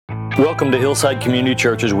Welcome to Hillside Community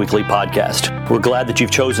Church's weekly podcast. We're glad that you've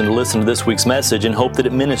chosen to listen to this week's message and hope that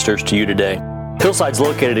it ministers to you today. Hillside's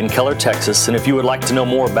located in Keller, Texas, and if you would like to know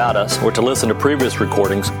more about us or to listen to previous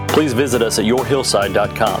recordings, please visit us at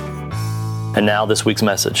yourhillside.com. And now this week's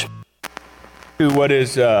message.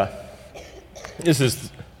 This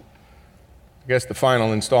is, I guess, the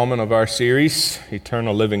final installment of our series,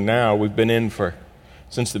 Eternal Living Now. We've been in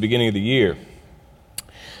since the beginning of the year.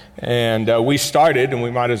 And we started, and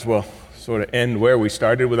we might as well sort of end where we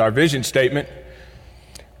started, with our vision statement,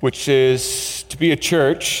 which is to be a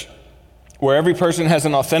church where every person has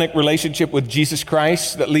an authentic relationship with Jesus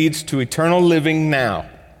Christ that leads to eternal living now,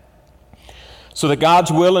 so that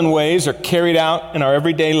God's will and ways are carried out in our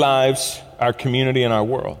everyday lives, our community, and our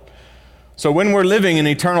world. So when we're living an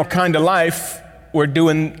eternal kind of life, we're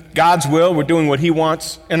doing God's will, we're doing what He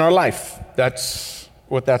wants in our life. That's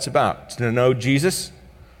what that's about. To know Jesus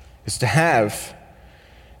is to have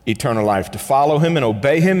eternal life. To follow Him and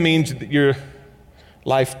obey Him means that your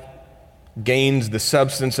life gains the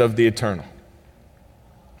substance of the eternal.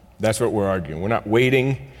 That's what we're arguing. We're not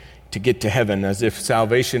waiting to get to heaven as if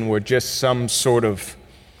salvation were just some sort of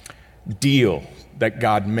deal that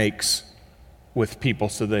God makes with people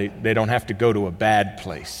so they don't have to go to a bad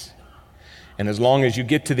place. And as long as you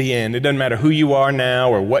get to the end, it doesn't matter who you are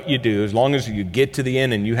now or what you do, as long as you get to the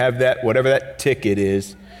end and you have that, whatever that ticket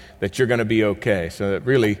is, that you're going to be okay. So that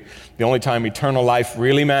really, the only time eternal life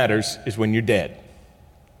really matters is when you're dead.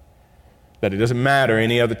 That it doesn't matter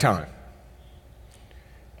any other time.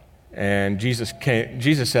 And Jesus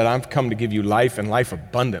said, I've come to give you life and life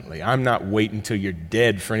abundantly. I'm not waiting until you're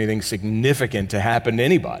dead for anything significant to happen to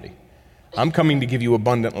anybody. I'm coming to give you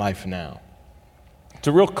abundant life now. It's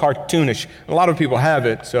a real cartoonish, a lot of people have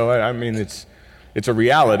it, so I mean it's a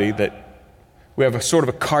reality that we have a sort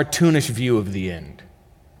of a cartoonish view of the end.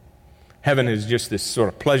 Heaven is just this sort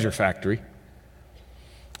of pleasure factory.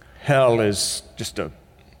 Hell is just a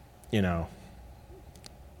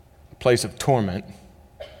place of torment,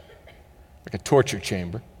 like a torture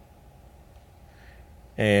chamber.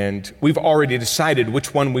 And we've already decided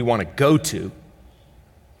which one we want to go to,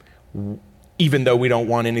 even though we don't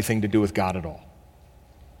want anything to do with God at all.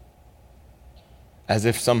 As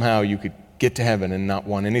if somehow you could get to heaven and not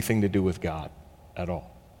want anything to do with God at all.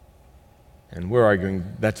 And we're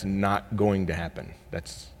arguing that's not going to happen.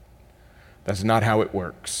 That's not how it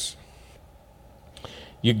works.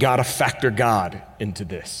 You got to factor God into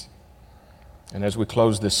this. And as we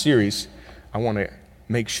close this series, I want to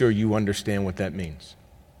make sure you understand what that means.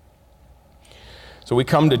 So we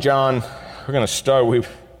come to John. We're going to start.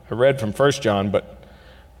 I read from 1 John, but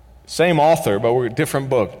same author, but we're a different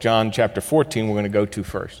book. John chapter 14 we're going to go to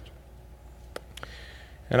first.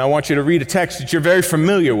 And I want you to read a text that you're very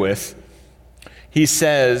familiar with. He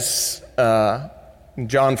says, in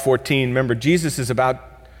John 14, remember, Jesus he's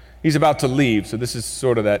about to leave, so this is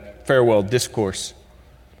sort of that farewell discourse.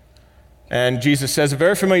 And Jesus says, a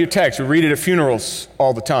very familiar text, we read it at funerals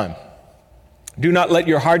all the time. Do not let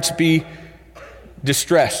your hearts be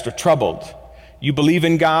distressed or troubled. You believe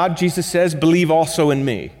in God, Jesus says, believe also in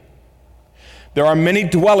me. There are many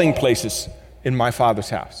dwelling places in my Father's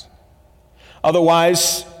house.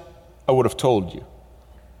 Otherwise, I would have told you.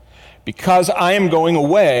 Because I am going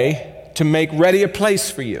away to make ready a place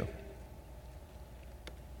for you.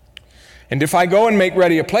 And if I go and make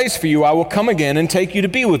ready a place for you, I will come again and take you to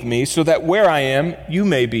be with me, so that where I am, you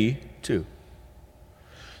may be too.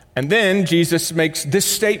 And then Jesus makes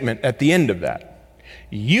this statement at the end of that.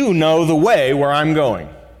 You know the way where I'm going.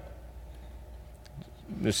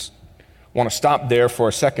 Just want to stop there for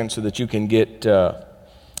a second so that you can get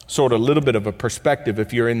sort of a little bit of a perspective.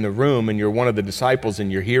 If you're in the room and you're one of the disciples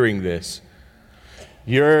and you're hearing this,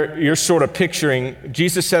 you're sort of picturing,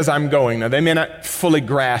 Jesus says, I'm going. Now, they may not fully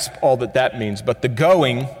grasp all that means, but the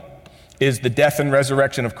going is the death and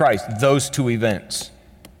resurrection of Christ, those two events.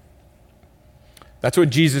 That's what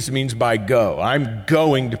Jesus means by go. I'm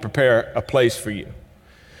going to prepare a place for you.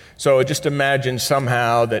 So just imagine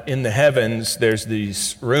somehow that in the heavens there's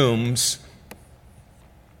these rooms.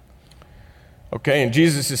 Okay, and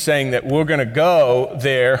Jesus is saying that we're going to go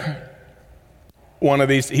there, one of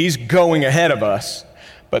these, He's going ahead of us,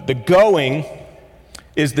 but the going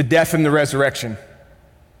is the death and the resurrection.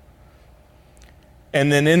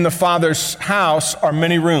 And then in the Father's house are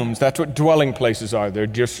many rooms. That's what dwelling places are. They're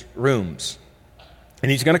just rooms. And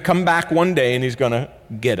He's going to come back one day and He's going to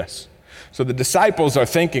get us. So the disciples are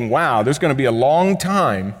thinking, wow, there's going to be a long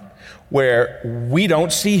time where we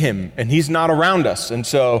don't see Him and He's not around us. And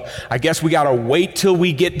so I guess we got to wait till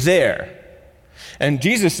we get there. And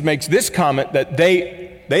Jesus makes this comment that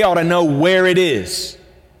they ought to know where it is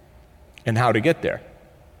and how to get there.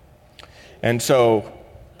 And so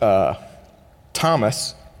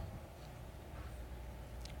Thomas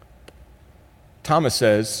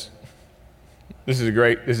says, this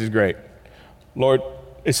is great. Lord,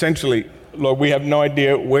 essentially, Lord, we have no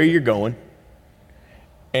idea where you're going,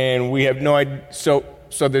 and we have no idea, so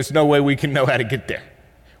there's no way we can know how to get there.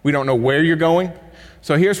 We don't know where you're going.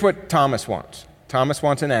 So here's what Thomas wants. Thomas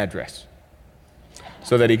wants an address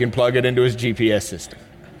so that he can plug it into his GPS system.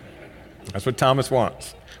 That's what Thomas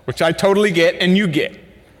wants, which I totally get and you get.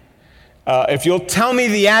 If you'll tell me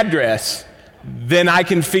the address, then I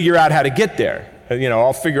can figure out how to get there.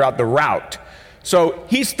 I'll figure out the route. So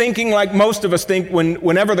he's thinking like most of us think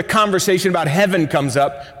whenever the conversation about heaven comes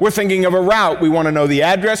up, we're thinking of a route. We want to know the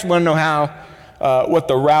address. We want to know what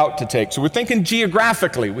the route to take. So we're thinking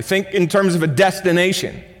geographically. We think in terms of a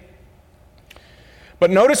destination. But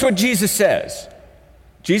notice what Jesus says.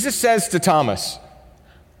 Jesus says to Thomas,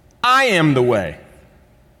 I am the way.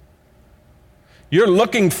 You're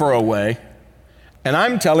looking for a way, and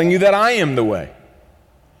I'm telling you that I am the way.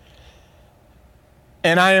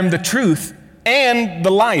 And I am the truth and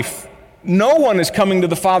the life. No one is coming to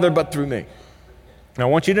the Father but through me. Now, I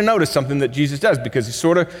want you to notice something that Jesus does, because he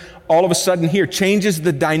sort of, all of a sudden here, changes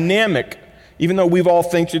the dynamic, even though we've all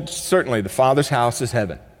think certainly the Father's house is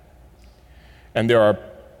heaven. And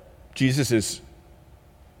Jesus is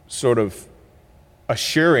sort of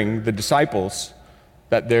assuring the disciples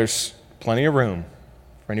that there's plenty of room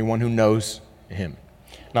for anyone who knows him.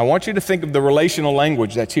 Now, I want you to think of the relational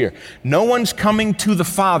language that's here. No one's coming to the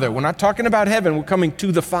Father. We're not talking about heaven. We're coming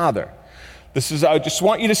to the Father. I just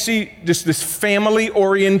want you to see just this family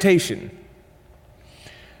orientation.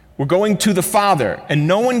 We're going to the Father, and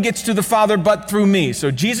no one gets to the Father but through me.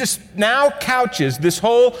 So Jesus now couches this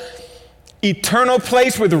whole eternal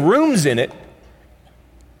place with rooms in it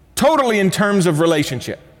totally in terms of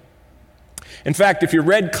relationship. In fact, if you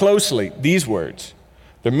read closely these words,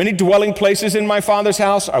 there are many dwelling places in my Father's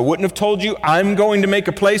house. I wouldn't have told you. I'm going to make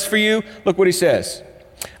a place for you. Look what he says.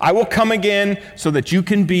 I will come again so that you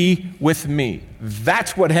can be with me.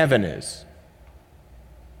 That's what heaven is.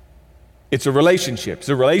 It's a relationship. It's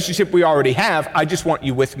a relationship we already have. I just want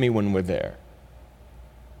you with me when we're there.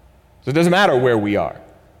 So it doesn't matter where we are.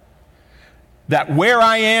 That where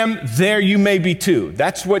I am, there you may be too.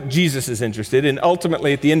 That's what Jesus is interested in.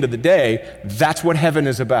 Ultimately, at the end of the day, that's what heaven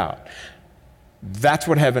is about. That's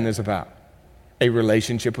what heaven is about, a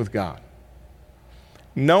relationship with God.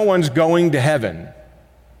 No one's going to heaven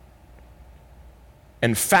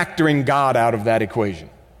and factoring God out of that equation.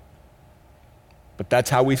 But that's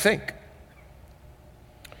how we think.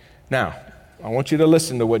 Now, I want you to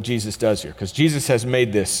listen to what Jesus does here, because Jesus has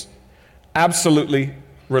made this absolutely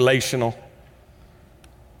relational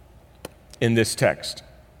in this text,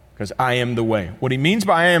 because I am the way. What he means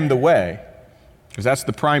by I am the way, because that's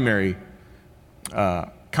the primary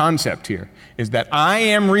concept here, is that I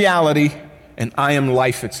am reality and I am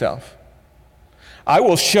life itself. I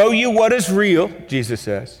will show you what is real, Jesus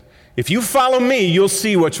says. If you follow me, you'll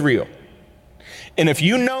see what's real. And if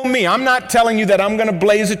you know me, I'm not telling you that I'm going to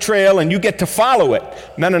blaze a trail and you get to follow it.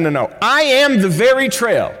 No. I am the very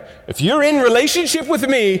trail. If you're in relationship with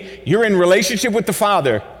me, you're in relationship with the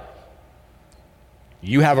Father.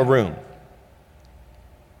 You have a room.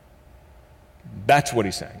 That's what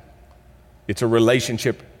he's saying. It's a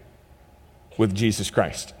relationship with Jesus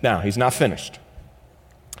Christ. Now, he's not finished,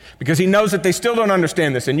 because he knows that they still don't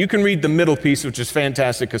understand this. And you can read the middle piece, which is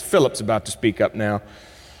fantastic, because Philip's about to speak up now.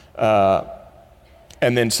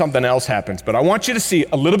 And then something else happens. But I want you to see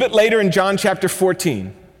a little bit later in John chapter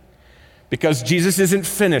 14, because Jesus isn't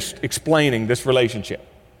finished explaining this relationship.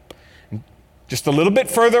 Just a little bit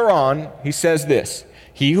further on, he says this: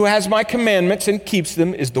 he who has my commandments and keeps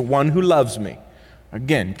them is the one who loves me.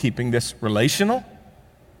 Again, keeping this relational.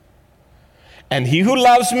 And he who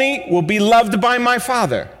loves me will be loved by my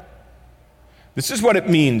Father. This is what it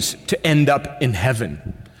means to end up in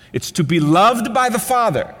heaven. It's to be loved by the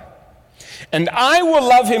Father. And I will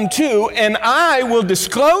love him too, and I will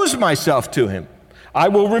disclose myself to him. I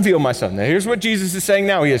will reveal myself. Now, here's what Jesus is saying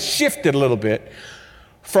now. He has shifted a little bit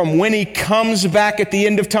from when he comes back at the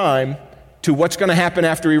end of time to what's going to happen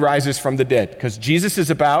after he rises from the dead. Because Jesus is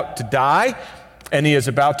about to die, and he is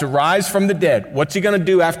about to rise from the dead. What's he going to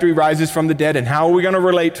do after he rises from the dead, and how are we going to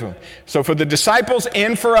relate to him? So for the disciples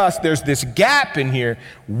and for us, there's this gap in here.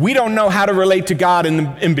 We don't know how to relate to God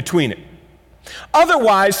in between it.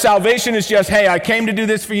 Otherwise, salvation is just, hey, I came to do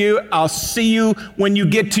this for you. I'll see you when you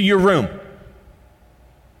get to your room.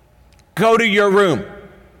 Go to your room.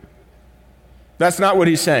 That's not what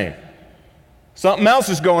he's saying. Something else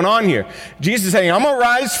is going on here. Jesus is saying, I'm going to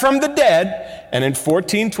rise from the dead. And in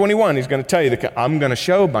 14:21, he's going to tell you, that I'm going to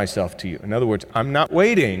show myself to you. In other words, I'm not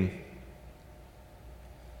waiting.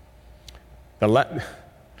 The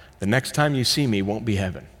next time you see me won't be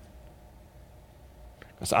heaven.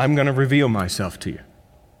 Because I'm going to reveal myself to you.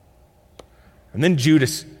 And then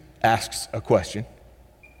Judas asks a question.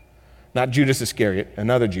 Not Judas Iscariot,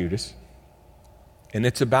 another Judas. And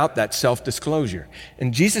it's about that self-disclosure.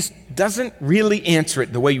 And Jesus doesn't really answer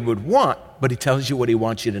it the way you would want, but he tells you what he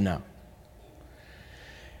wants you to know.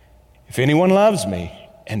 If anyone loves me,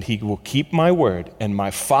 and he will keep my word, and my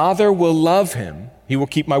Father will love him, he will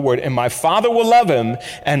keep my word, and my Father will love him,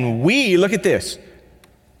 and we, look at this,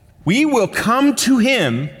 we will come to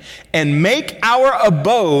him and make our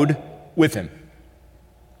abode with him.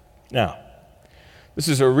 Now, this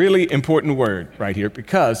is a really important word right here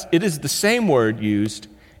because it is the same word used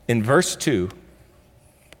in verse 2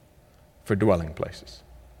 for dwelling places.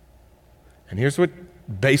 And here's what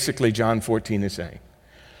basically John 14 is saying.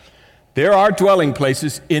 There are dwelling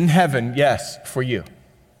places in heaven, yes, for you.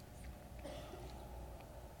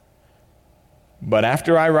 But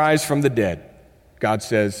after I rise from the dead, God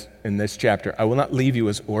says in this chapter, I will not leave you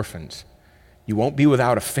as orphans. You won't be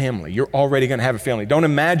without a family. You're already going to have a family. Don't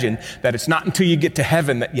imagine that it's not until you get to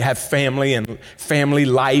heaven that you have family and family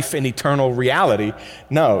life and eternal reality.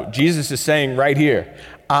 No, Jesus is saying right here,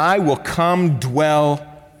 I will come dwell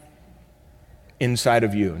inside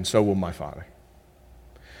of you, and so will my Father.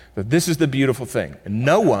 But this is the beautiful thing.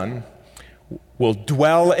 No one will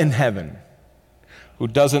dwell in heaven who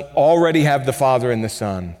doesn't already have the Father and the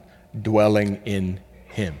Son dwelling in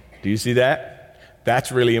him. Do you see that?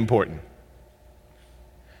 That's really important.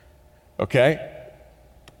 Okay?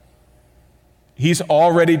 He's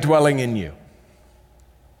already dwelling in you.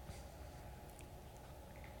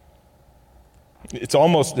 It's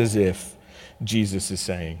almost as if Jesus is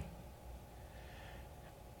saying,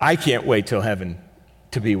 I can't wait till heaven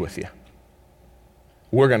to be with you.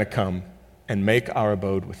 We're going to come and make our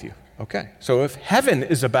abode with you. Okay? So if heaven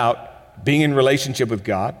is about being in relationship with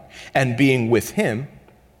God and being with him,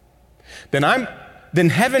 then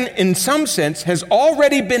heaven, in some sense, has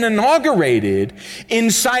already been inaugurated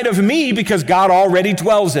inside of me because God already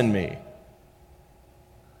dwells in me.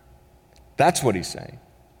 That's what he's saying.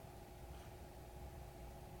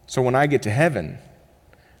 So when I get to heaven,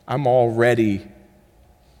 I'm already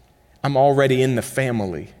in the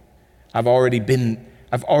family. I've already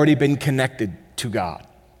been connected to God.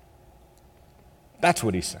 That's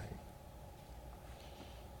what he's saying.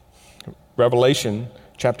 Revelation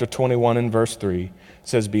chapter 21 and verse 3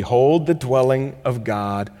 says, behold, the dwelling of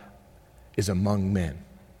God is among men.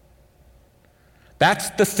 That's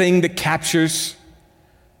the thing that captures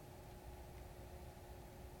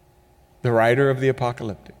the writer of the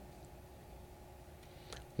Apocalyptic.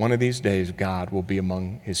 One of these days, God will be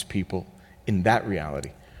among his people in that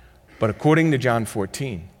reality. But according to John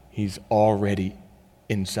 14, he's already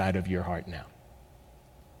inside of your heart now.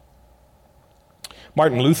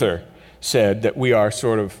 Martin Luther said that we are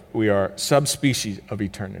subspecies of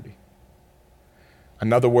eternity.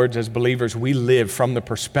 In other words, as believers, we live from the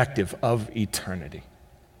perspective of eternity.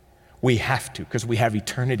 We have to, because we have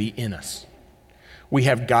eternity in us. We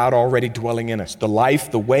have God already dwelling in us. The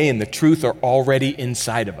life, the way, and the truth are already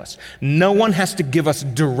inside of us. No one has to give us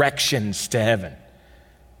directions to heaven.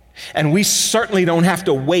 And we certainly don't have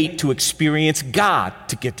to wait to experience God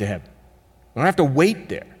to get to heaven. We don't have to wait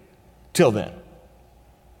there till then.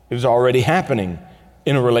 It was already happening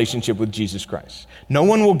in a relationship with Jesus Christ. No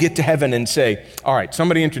one will get to heaven and say, all right,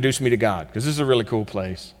 somebody introduce me to God, because this is a really cool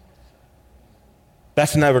place.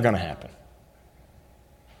 That's never going to happen.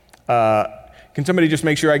 Can somebody just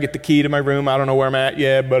make sure I get the key to my room? I don't know where I'm at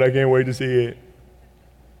yet, but I can't wait to see it.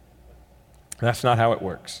 That's not how it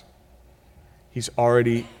works. He's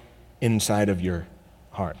already inside of your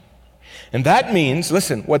heart. And that means,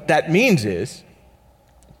 listen, what that means is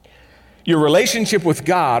your relationship with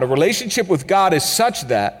God, a relationship with God is such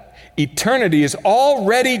that eternity is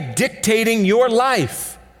already dictating your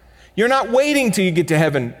life. You're not waiting till you get to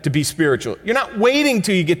heaven to be spiritual. You're not waiting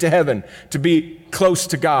till you get to heaven to be close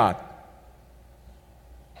to God.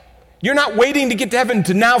 You're not waiting to get to heaven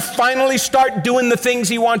to now finally start doing the things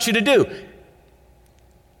he wants you to do.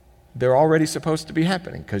 They're already supposed to be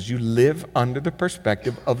happening because you live under the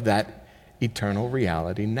perspective of that eternal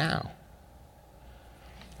reality now.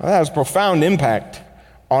 Well, that has a profound impact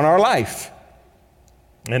on our life.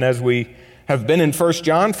 And as we have been in 1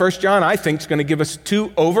 John, I think, is going to give us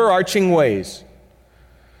two overarching ways.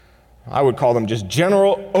 I would call them just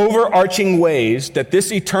general overarching ways that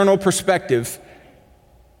this eternal perspective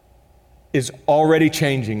is already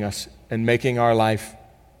changing us and making our life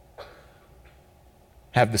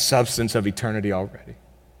have the substance of eternity already.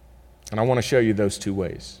 And I want to show you those two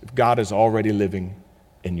ways. If God is already living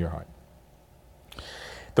in your heart.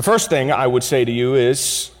 The first thing I would say to you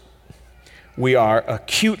is we are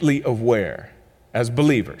acutely aware as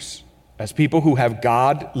believers, as people who have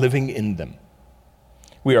God living in them.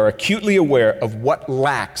 We are acutely aware of what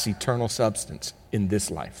lacks eternal substance in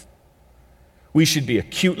this life. We should be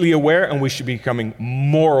acutely aware, and we should be becoming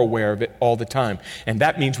more aware of it all the time. And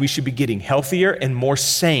that means we should be getting healthier and more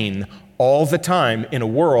sane all the time in a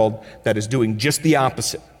world that is doing just the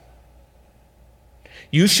opposite.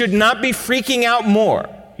 You should not be freaking out more.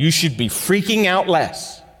 You should be freaking out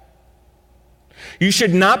less. You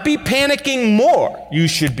should not be panicking more. You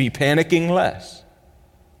should be panicking less.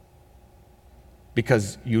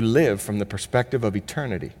 Because you live from the perspective of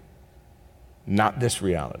eternity, not this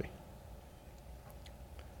reality.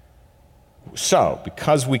 So,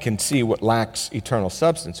 because we can see what lacks eternal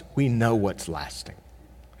substance, we know what's lasting.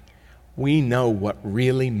 We know what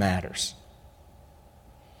really matters.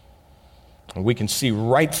 And we can see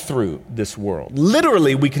right through this world.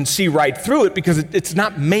 Literally, we can see right through it because it's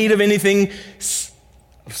not made of anything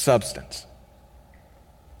of substance.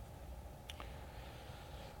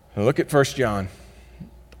 Now look at 1 John.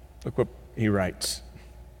 Look what he writes.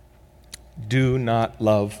 Do not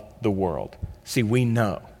love the world. See, we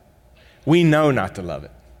know. We know not to love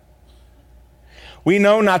it. We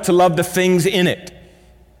know not to love the things in it.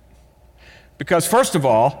 Because first of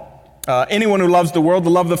all, anyone who loves the world,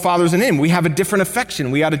 the love of the Father is in him. We have a different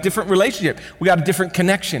affection. We got a different relationship. We got a different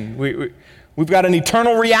connection. We've got an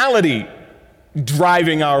eternal reality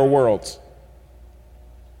driving our worlds.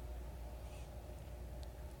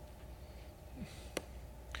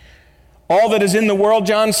 All that is in the world,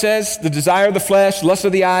 John says, the desire of the flesh, lust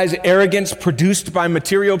of the eyes, arrogance produced by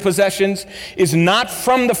material possessions, is not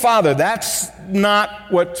from the Father. That's not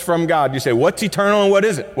what's from God. You say, what's eternal and what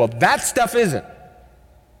isn't? Well, that stuff isn't.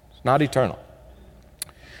 It's not eternal.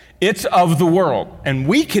 It's of the world. And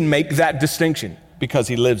we can make that distinction because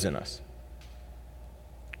he lives in us.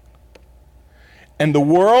 And the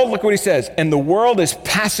world, look what he says, and the world is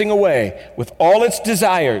passing away with all its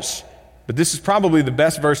desires. But this is probably the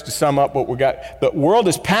best verse to sum up what we got. The world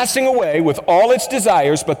is passing away with all its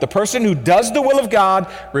desires, but the person who does the will of God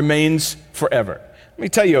remains forever. Let me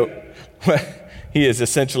tell you what he is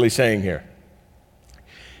essentially saying here.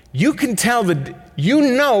 You can tell you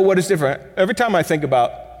know what is different. Every time I think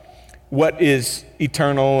about what is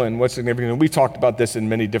eternal and what's significant, we've talked about this in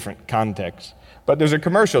many different contexts, but there's a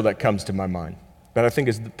commercial that comes to my mind that I think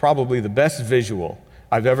is probably the best visual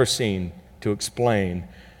I've ever seen to explain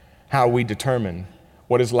how we determine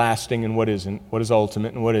what is lasting and what isn't, what is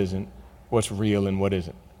ultimate and what isn't, what's real and what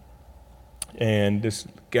isn't. And this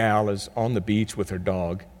gal is on the beach with her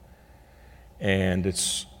dog, and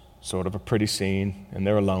it's sort of a pretty scene, and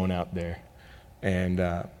they're alone out there. And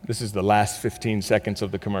this is the last 15 seconds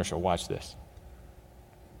of the commercial. Watch this.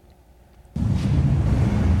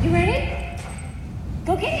 You ready?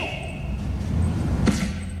 Go get it.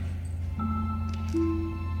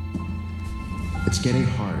 It's getting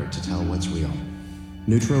harder to tell what's real.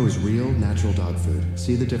 Nutro is real, natural dog food.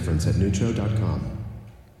 See the difference at nutro.com.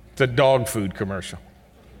 It's a dog food commercial.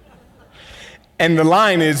 And the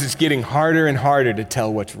line is, it's getting harder and harder to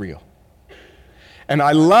tell what's real. And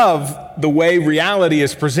I love the way reality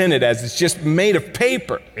is presented as it's just made of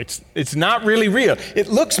paper. It's not really real. It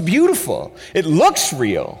looks beautiful. It looks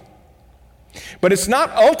real. But it's not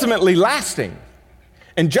ultimately lasting.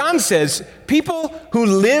 And John says, people who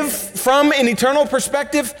live from an eternal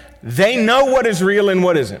perspective, they know what is real and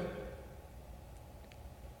what isn't.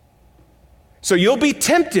 So you'll be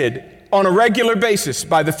tempted on a regular basis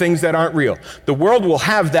by the things that aren't real. The world will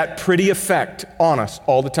have that pretty effect on us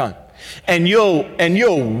all the time. And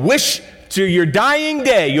you'll wish to your dying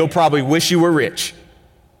day, you'll probably wish you were rich.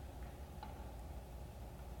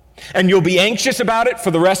 And you'll be anxious about it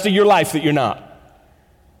for the rest of your life that you're not.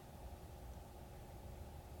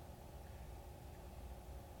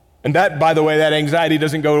 And that, by the way, that anxiety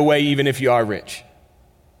doesn't go away even if you are rich.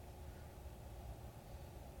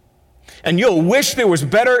 And you'll wish there was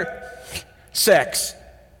better sex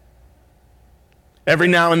every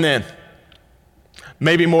now and then.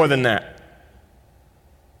 Maybe more than that.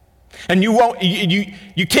 And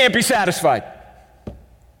you can't be satisfied.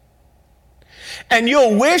 And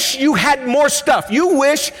you'll wish you had more stuff. You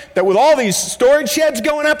wish that with all these storage sheds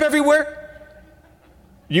going up everywhere,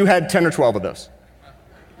 you had 10 or 12 of those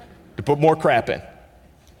to put more crap in.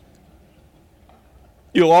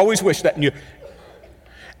 You'll always wish that.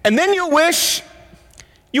 And then you'll wish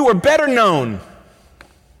you were better known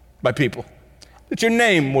by people. that your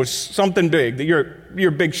name was something big, that you're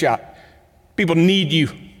a big shot. People need you.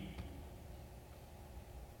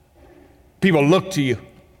 People look to you.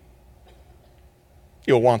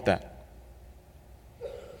 You'll want that.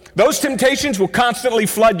 Those temptations will constantly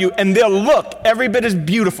flood you, and they'll look every bit as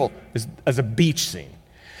beautiful as a beach scene.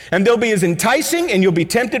 And they'll be as enticing, and you'll be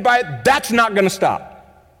tempted by it. That's not going to stop.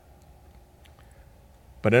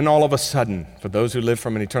 But then all of a sudden, for those who live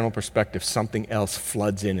from an eternal perspective, something else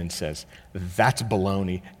floods in and says, that's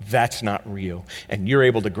baloney, that's not real. And you're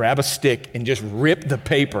able to grab a stick and just rip the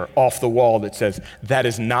paper off the wall that says, that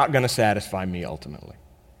is not going to satisfy me ultimately.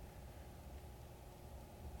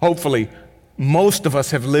 Hopefully, most of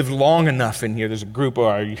us have lived long enough in here. There's a group of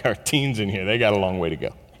our teens in here. They got a long way to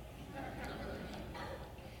go.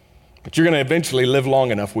 But you're going to eventually live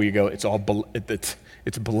long enough where you go, it's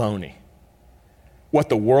baloney. What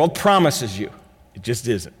the world promises you, it just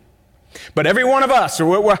isn't. But every one of us,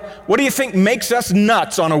 or what do you think makes us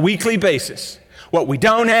nuts on a weekly basis? What we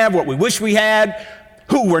don't have, what we wish we had,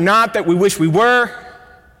 who we're not that we wish we were.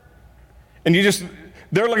 And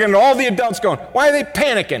they're looking at all the adults going, why are they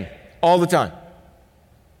panicking all the time?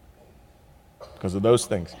 Because of those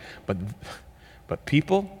things. But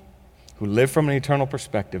people who live from an eternal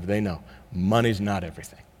perspective, they know money's not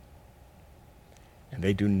everything. And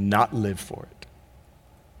they do not live for it.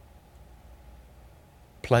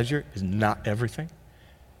 Pleasure is not everything,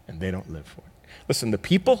 and they don't live for it. Listen, the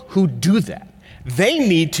people who do that, they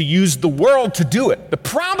need to use the world to do it. The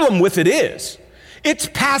problem with it is, it's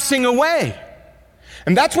passing away.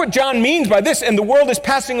 And that's what John means by this, and the world is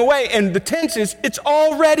passing away, and the tense is, it's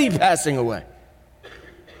already passing away.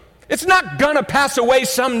 It's not gonna pass away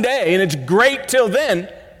someday, and it's great till then.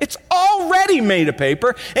 It's already made of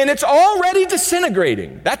paper, and it's already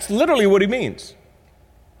disintegrating. That's literally what he means.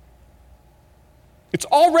 It's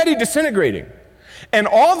already disintegrating. And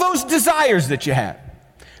all those desires that you have,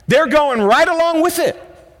 they're going right along with it.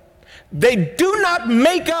 They do not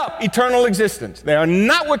make up eternal existence. They are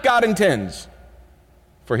not what God intends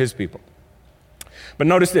for his people. But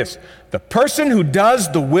notice this, the person who does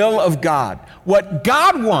the will of God, what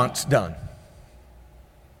God wants done,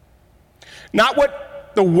 not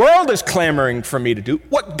what the world is clamoring for me to do,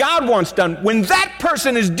 what God wants done, when that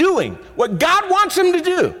person is doing what God wants him to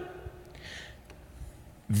do,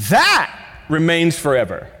 that remains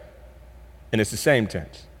forever. And it's the same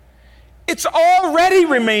tense. It's already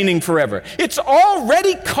remaining forever. It's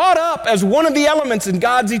already caught up as one of the elements in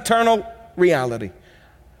God's eternal reality.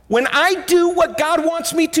 When I do what God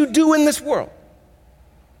wants me to do in this world,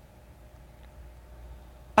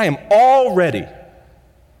 I am already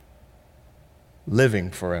living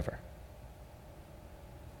forever.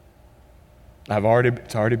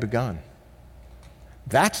 It's already begun.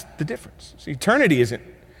 That's the difference. See, eternity isn't,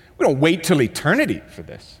 we don't wait till eternity for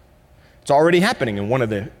this. It's already happening, and one of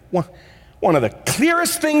the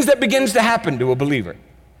clearest things that begins to happen to a believer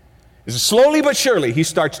is slowly but surely he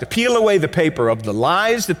starts to peel away the paper of the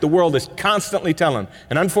lies that the world is constantly telling.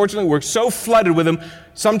 And unfortunately, we're so flooded with them,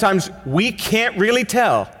 sometimes we can't really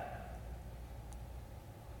tell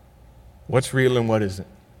what's real and what isn't.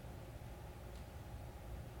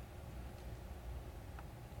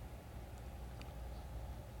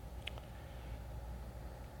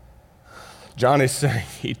 John is saying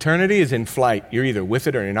eternity is in flight. You're either with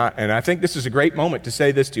it or you're not. And I think this is a great moment to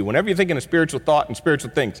say this to you. Whenever you're thinking of spiritual thought and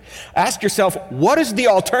spiritual things, ask yourself, what is the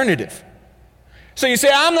alternative? So you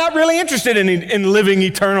say, I'm not really interested in living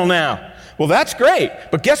eternal now. Well, that's great.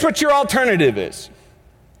 But guess what your alternative is?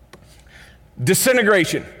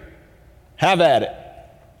 Disintegration. Have at it.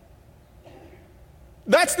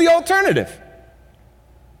 That's the alternative.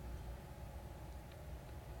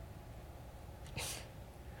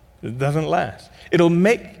 It doesn't last. It'll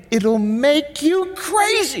make you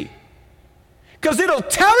crazy. Because it'll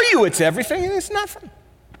tell you it's everything and it's nothing.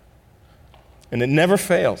 And it never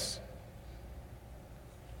fails.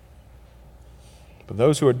 But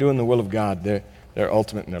those who are doing the will of God, they're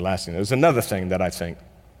ultimate and they're lasting. There's another thing that I think,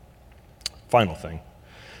 final thing,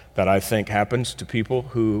 that I think happens to people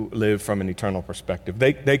who live from an eternal perspective.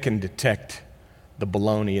 They can detect the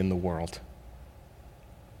baloney in the world.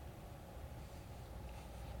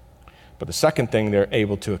 But the second thing, they're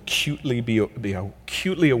able to be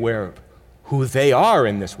acutely aware of who they are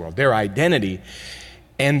in this world, their identity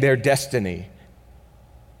and their destiny.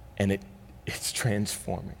 And it's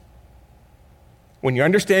transforming. When you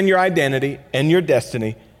understand your identity and your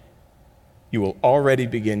destiny, you will already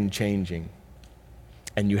begin changing.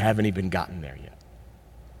 And you haven't even gotten there yet.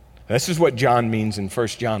 This is what John means in 1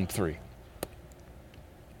 John 3.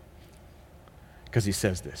 Because he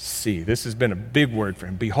says this. See, this has been a big word for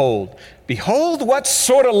him. Behold. Behold what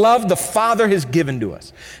sort of love the Father has given to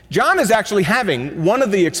us. John is actually having one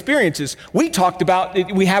of the experiences we talked about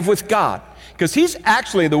we have with God. Because he's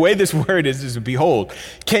actually, the way this word is behold.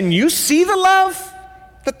 Can you see the love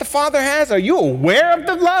that the Father has? Are you aware of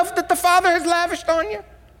the love that the Father has lavished on you?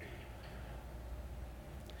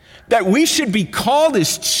 That we should be called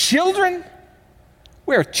his children?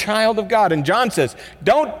 We're a child of God. And John says,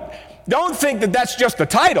 don't think that that's just a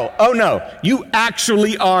title. Oh no, you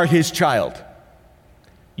actually are his child.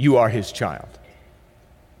 You are his child.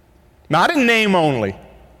 Not in name only.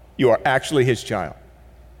 You are actually his child.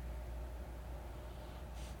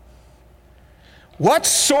 What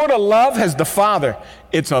sort of love has the Father?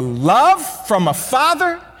 It's a love from a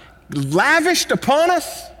Father lavished upon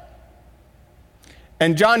us.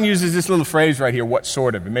 And John uses this little phrase right here, what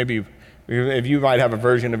sort of. And maybe if you might have a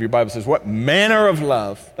version of your Bible that says, what manner of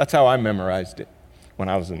love. That's how I memorized it when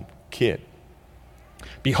I was a kid.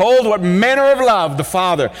 Behold, what manner of love the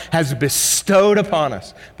Father has bestowed upon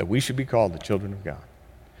us, that we should be called the children of God.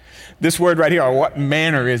 This word right here, or what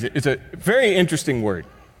manner is it? It's a very interesting word.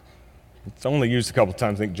 It's only used a couple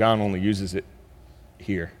times. I think John only uses it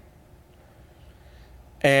here.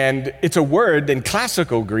 And it's a word in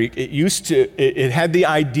classical Greek. It had the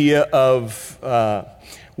idea of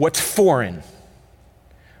what's foreign,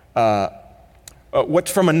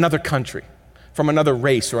 what's from another country, from another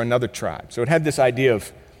race or another tribe. So it had this idea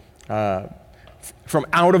of from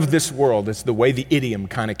out of this world. It's the way the idiom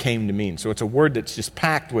kind of came to mean. So it's a word that's just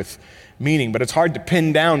packed with meaning, but it's hard to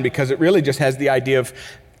pin down because it really just has the idea of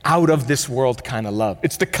out of this world kind of love.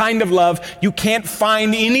 It's the kind of love you can't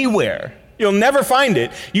find anywhere. You'll never find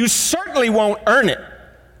it. You certainly won't earn it.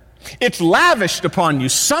 It's lavished upon you.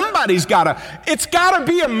 It's got to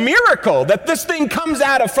be a miracle that this thing comes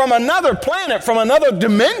out of from another planet, from another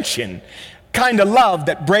dimension, kind of love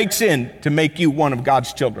that breaks in to make you one of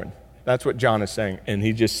God's children. That's what John is saying. And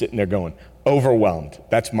he's just sitting there going, overwhelmed.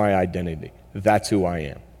 That's my identity. That's who I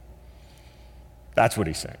am. That's what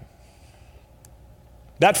he's saying.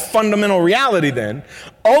 That fundamental reality then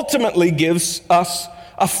ultimately gives us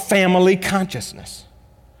a family consciousness.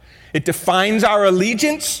 It defines our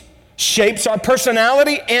allegiance, shapes our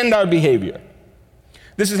personality and our behavior.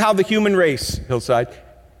 This is how the human race, Hillside,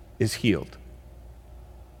 is healed.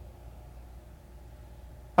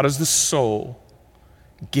 How does the soul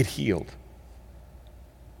get healed?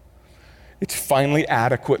 It's finally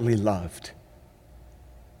adequately loved.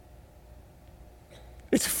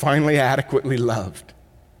 It's finally adequately loved.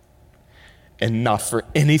 And not for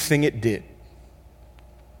anything it did.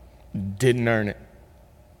 Didn't earn it.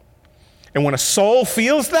 And when a soul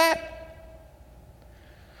feels that,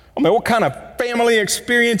 I mean, what kind of family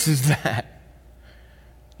experience is that?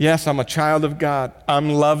 Yes, I'm a child of God. I'm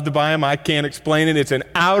loved by him. I can't explain it. It's an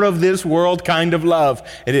out of this world kind of love.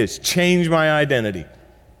 It has changed my identity.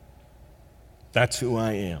 That's who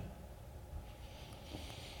I am.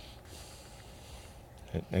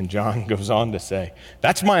 And John goes on to say,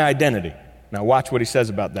 that's my identity. Now watch what he says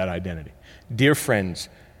about that identity. Dear friends,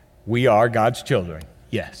 we are God's children.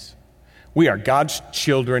 Yes. We are God's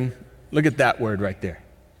children. Look at that word right there.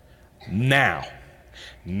 Now.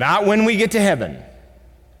 Not when we get to heaven.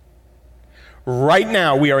 Right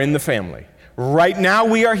now we are in the family. Right now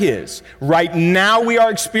we are his. Right now we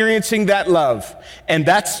are experiencing that love. And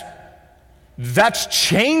that's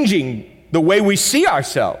changing the way we see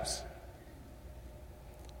ourselves.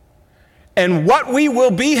 And what we will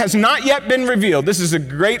be has not yet been revealed. This is a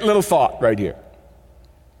great little thought right here.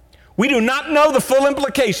 We do not know the full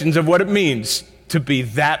implications of what it means to be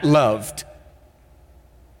that loved.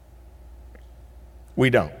 We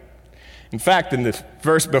don't. In fact, in the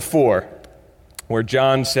verse before, where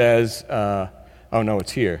John says,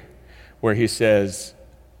 it's here, where he says,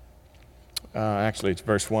 actually it's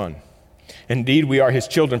verse 1. Indeed, we are his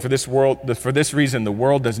children. For this reason, the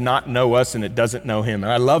world does not know us and it doesn't know him.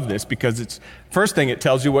 And I love this because it's first thing it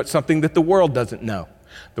tells you what's something that the world doesn't know.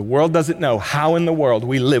 The world doesn't know how in the world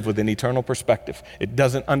we live with an eternal perspective. It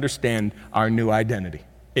doesn't understand our new identity.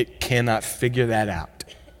 It cannot figure that out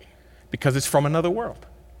because it's from another world,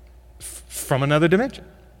 from another dimension.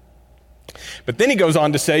 But then he goes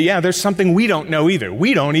on to say, there's something we don't know either.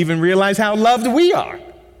 We don't even realize how loved we are.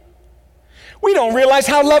 We don't realize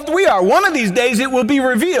how loved we are. One of these days it will be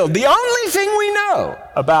revealed. The only thing we know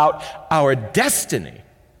about our destiny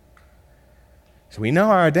is we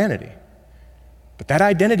know our identity. But that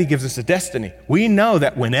identity gives us a destiny. We know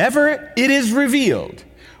that whenever it is revealed,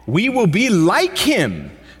 we will be like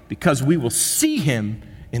him because we will see him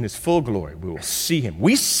in his full glory. We will see him.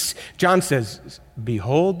 John says,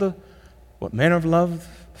 behold what manner of love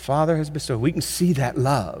the Father has bestowed. We can see that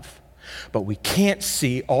love, but we can't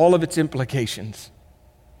see all of its implications.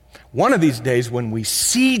 One of these days, when we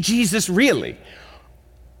see Jesus really,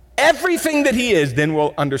 everything that he is, then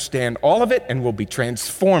we'll understand all of it and we'll be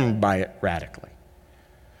transformed by it radically.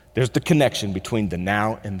 There's the connection between the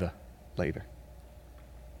now and the later.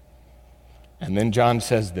 And then John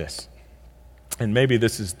says this, and maybe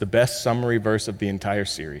this is the best summary verse of the entire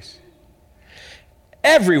series.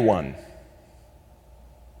 Everyone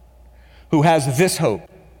who has this hope,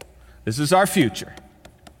 this is our future.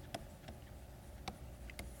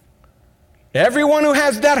 Everyone who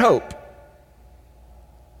has that hope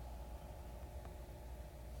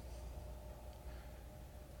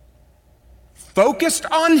focused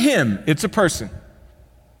on him, it's a person,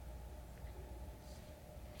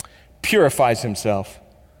 purifies himself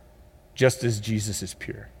just as Jesus is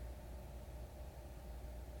pure.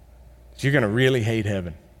 So you're going to really hate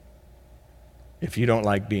heaven if you don't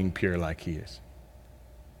like being pure like he is.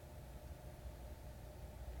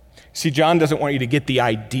 See, John doesn't want you to get the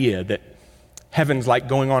idea that heaven's like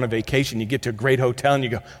going on a vacation. You get to a great hotel and you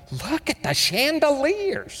go, look at the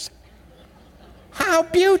chandeliers. How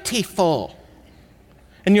beautiful.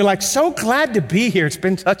 And you're like, so glad to be here. It's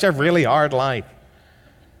been such a really hard life.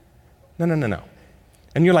 No.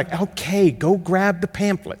 And you're like, okay, go grab the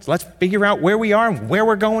pamphlets. Let's figure out where we are and where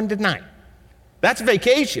we're going tonight. That's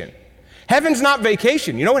vacation. Heaven's not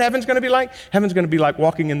vacation. You know what heaven's going to be like? Heaven's going to be like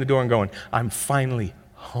walking in the door and going, I'm finally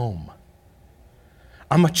home.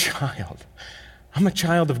 I'm a child. I'm a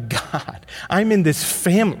child of God. I'm in this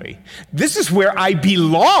family. This is where I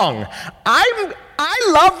belong. I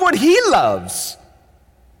love what he loves.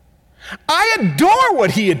 I adore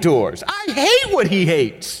what he adores. I hate what he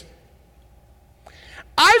hates.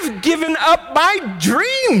 I've given up my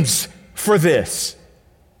dreams for this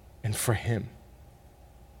and for him.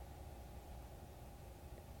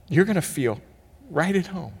 You're going to feel right at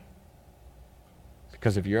home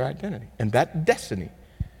because of your identity and that destiny.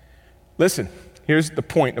 Listen, here's the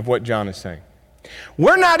point of what John is saying.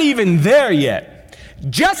 We're not even there yet.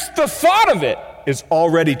 Just the thought of it is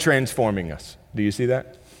already transforming us. Do you see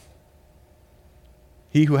that?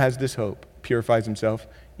 He who has this hope purifies himself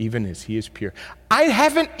even as he is pure. I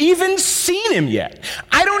haven't even seen him yet.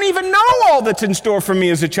 I don't even know all that's in store for me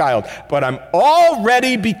as a child, but I'm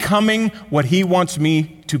already becoming what he wants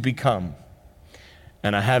me to become.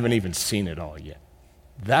 And I haven't even seen it all yet.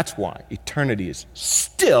 That's why eternity is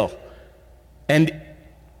still and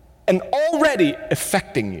already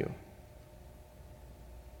affecting you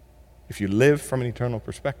if you live from an eternal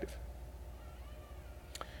perspective.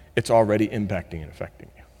 It's already impacting and affecting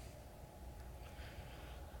you.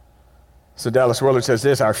 So Dallas Willard says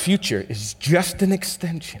this, our future is just an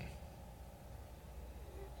extension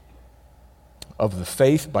of the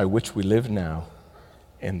faith by which we live now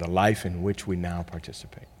and the life in which we now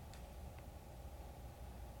participate.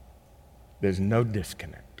 There's no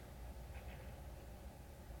disconnect.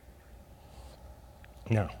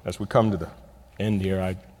 Now, as we come to the end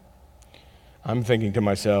here, I'm thinking to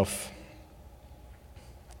myself,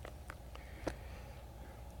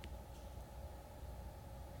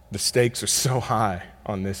 the stakes are so high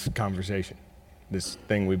on this conversation, this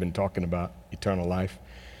thing we've been talking about, eternal life.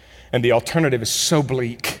 And the alternative is so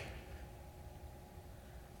bleak.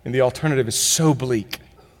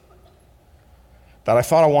 That I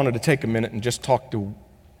thought I wanted to take a minute and just talk to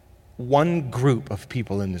one group of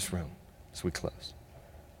people in this room as we close.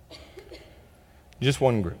 Just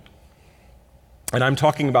one group. And I'm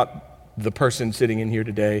talking about the person sitting in here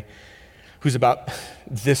today who's about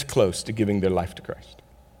this close to giving their life to Christ.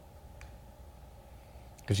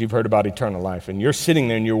 Because you've heard about eternal life, and you're sitting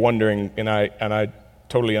there and you're wondering, and I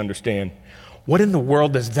totally understand, what in the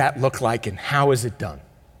world does that look like and how is it done?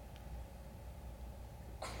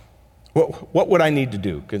 What would I need to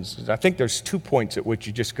do? Because I think there's 2 points at which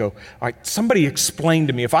you just go, all right, somebody explain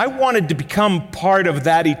to me. If I wanted to become part of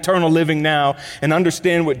that eternal living now and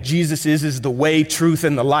understand what Jesus is the way, truth,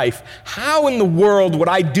 and the life, how in the world would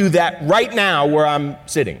I do that right now where I'm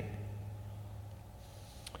sitting?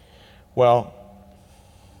 Well,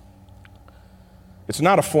 it's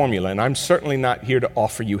not a formula, and I'm certainly not here to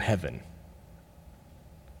offer you heaven.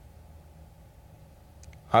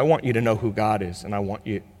 I want you to know who God is, and I want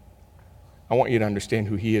you to understand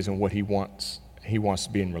who he is and what he wants. He wants to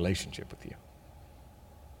be in relationship with you.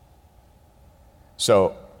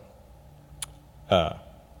 So,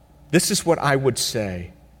 this is what I would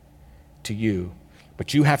say to you,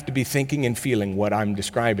 but you have to be thinking and feeling what I'm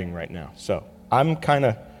describing right now. So, I'm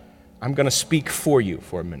going to speak for you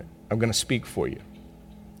for a minute. I'm going to speak for you,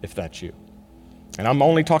 if that's you. And I'm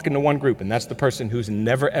only talking to one group, and that's the person who's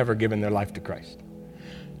never, ever given their life to Christ.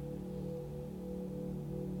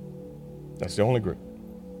 That's the only group.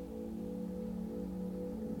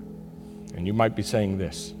 And you might be saying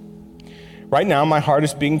this. Right now, my heart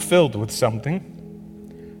is being filled with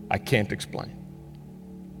something I can't explain.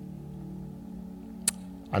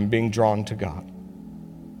 I'm being drawn to God.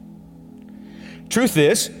 Truth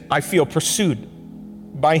is, I feel pursued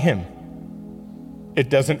by Him. It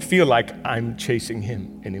doesn't feel like I'm chasing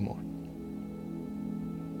Him anymore.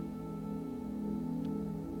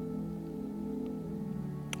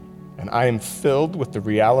 And I am filled with the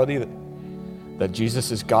reality that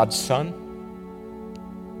Jesus is God's Son.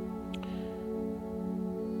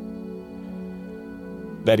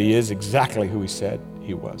 That He is exactly who He said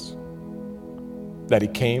He was. That He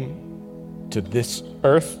came to this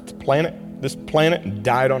earth, this planet, and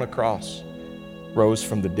died on a cross, rose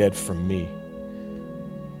from the dead for me.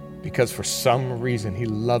 Because for some reason He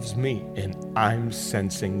loves me, and I'm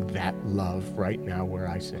sensing that love right now where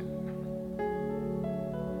I sit.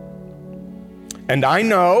 And I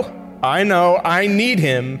know I need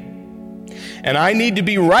Him, and I need to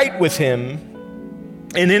be right with Him,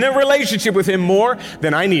 and in a relationship with Him more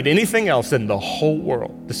than I need anything else in the whole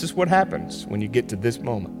world. This is what happens when you get to this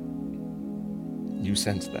moment. You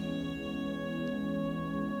sense that.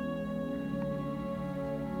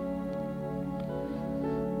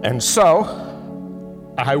 And so,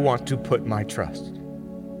 I want to put my trust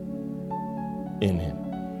in Him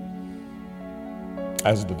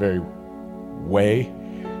as the very way,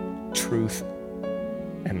 truth,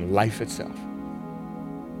 and life itself.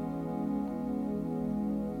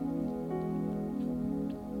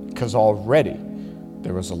 Because already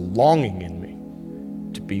there is a longing in me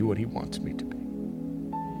to be what He wants me to be.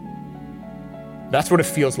 That's what it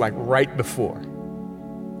feels like right before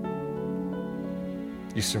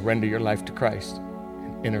you surrender your life to Christ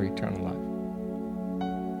and enter eternal life.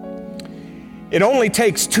 It only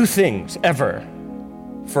takes two things ever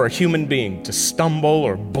for a human being to stumble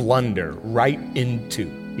or blunder right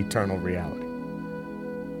into eternal reality.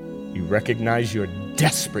 You recognize your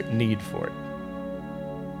desperate need for it.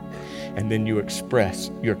 And then you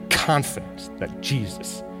express your confidence that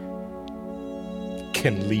Jesus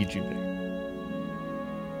can lead you there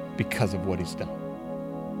because of what He's done.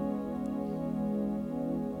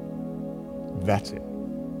 That's it.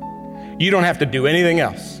 You don't have to do anything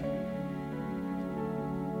else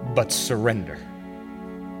but surrender.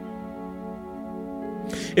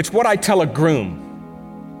 It's what I tell a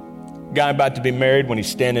groom, guy about to be married, when he's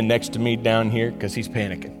standing next to me down here because he's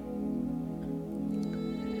panicking.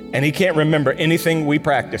 And he can't remember anything we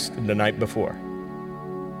practiced the night before.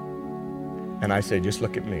 And I say, just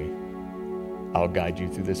look at me. I'll guide you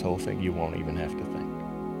through this whole thing. You won't even have to think.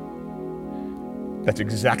 That's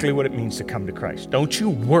exactly what it means to come to Christ. Don't you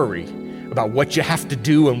worry about what you have to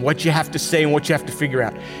do and what you have to say and what you have to figure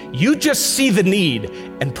out. You just see the need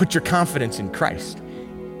and put your confidence in Christ.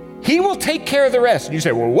 He will take care of the rest. And you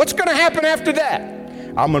say, well, what's going to happen after that?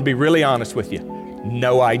 I'm going to be really honest with you.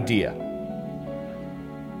 No idea.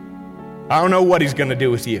 I don't know what He's going to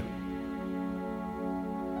do with you.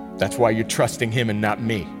 That's why you're trusting Him and not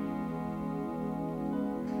me.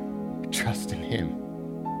 Trust in Him.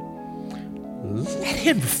 Let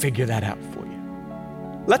Him figure that out for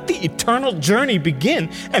you. Let the eternal journey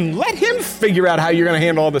begin, and let Him figure out how you're going to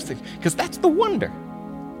handle all those things, because that's the wonder.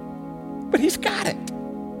 But He's got it.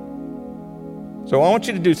 So I want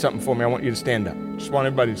you to do something for me. I want you to stand up. I just want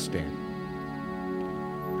everybody to stand.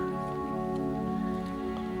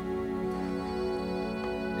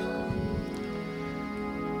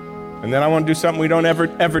 And then I want to do something we don't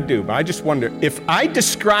ever do. But I just wonder, if I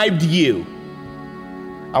described you,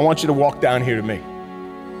 I want you to walk down here to me.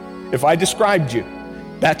 If I described you,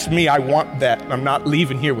 that's me. I want that. I'm not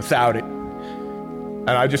leaving here without it. And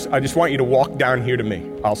I just want you to walk down here to me.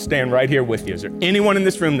 I'll stand right here with you. Is there anyone in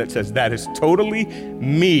this room that says, that is totally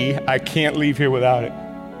me, I can't leave here without it?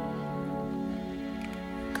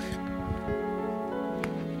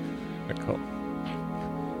 Nicole.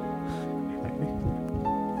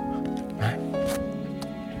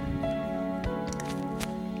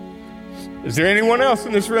 Is there anyone else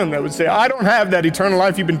in this room that would say, I don't have that eternal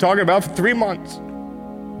life you've been talking about for 3 months,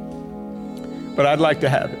 but I'd like to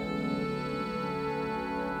have it?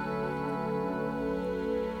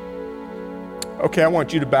 Okay, I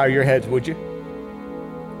want you to bow your heads, would you?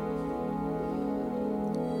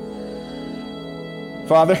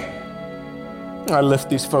 Father, I lift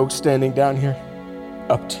these folks standing down here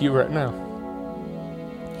up to you right now.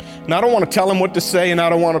 And I don't want to tell them what to say, and I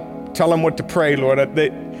don't want to tell them what to pray, Lord.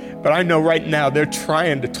 But I know right now they're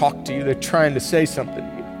trying to talk to you. They're trying to say something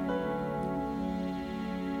to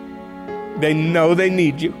you. They know they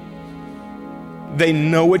need you. They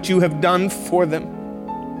know what you have done for them.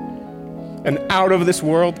 an out of this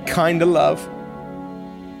world kind of love.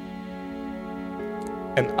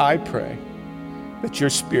 And I pray that your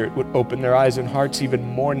Spirit would open their eyes and hearts even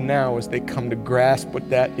more now as they come to grasp what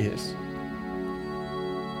that is.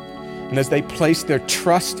 And as they place their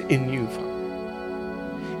trust in you, Father,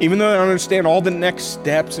 even though they don't understand all the next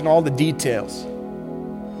steps and all the details,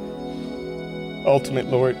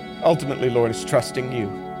 ultimately, Lord, is trusting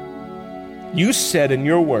you. You said in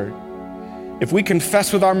your word, if we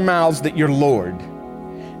confess with our mouths that you're Lord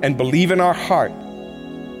and believe in our heart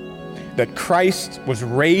that Christ was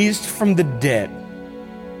raised from the dead,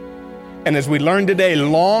 and as we learned today,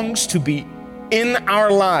 longs to be in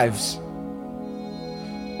our lives,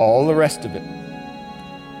 all the rest of it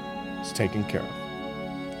is taken care of.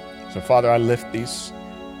 So, Father, I lift these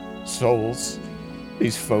souls,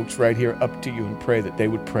 these folks right here up to you and pray that they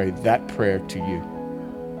would pray that prayer to you.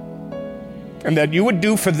 And that you would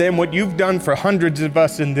do for them what you've done for hundreds of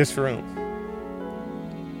us in this room.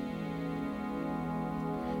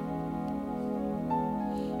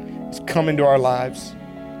 It's come into our lives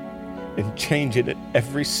and change it at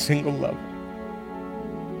every single level.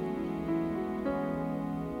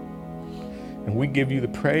 And we give you the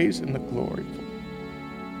praise and the glory.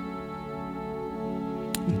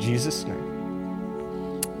 In Jesus'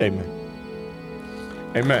 name, amen.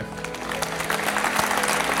 Amen.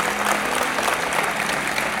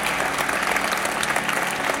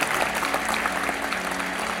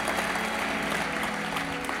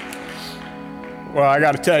 Well, I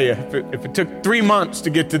got to tell you, if it took 3 months to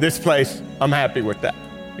get to this place, I'm happy with that.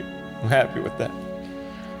 I'm happy with that.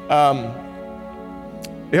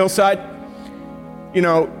 Hillside, you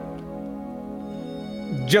know,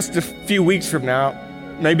 just a few weeks from now,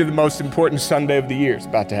 maybe the most important Sunday of the year is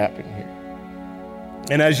about to happen here.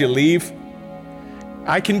 And as you leave,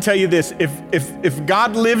 I can tell you this, if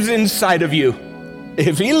God lives inside of you,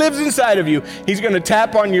 if he lives inside of you, he's going to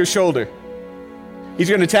tap on your shoulder. He's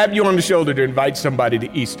going to tap you on the shoulder to invite somebody to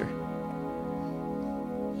Easter.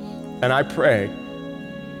 And I pray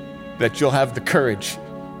that you'll have the courage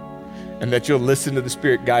and that you'll listen to the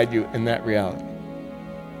Spirit guide you in that reality.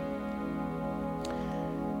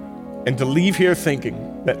 And to leave here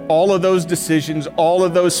thinking that all of those decisions, all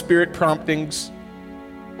of those Spirit promptings,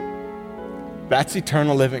 that's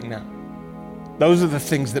eternal living now. Those are the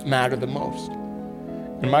things that matter the most.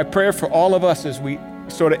 And my prayer for all of us as we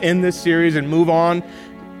sort of end this series and move on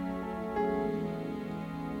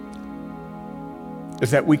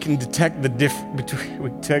is that we can detect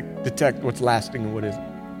detect what's lasting and what isn't.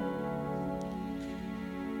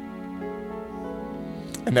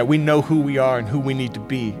 And that we know who we are and who we need to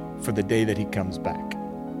be for the day that he comes back.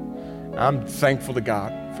 I'm thankful to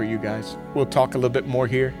God for you guys. We'll talk a little bit more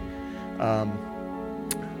here.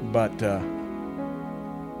 But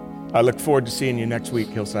I look forward to seeing you next week,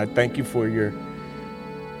 Hillside. Thank you for your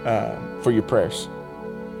prayers.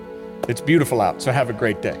 It's beautiful out, so have a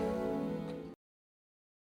great day.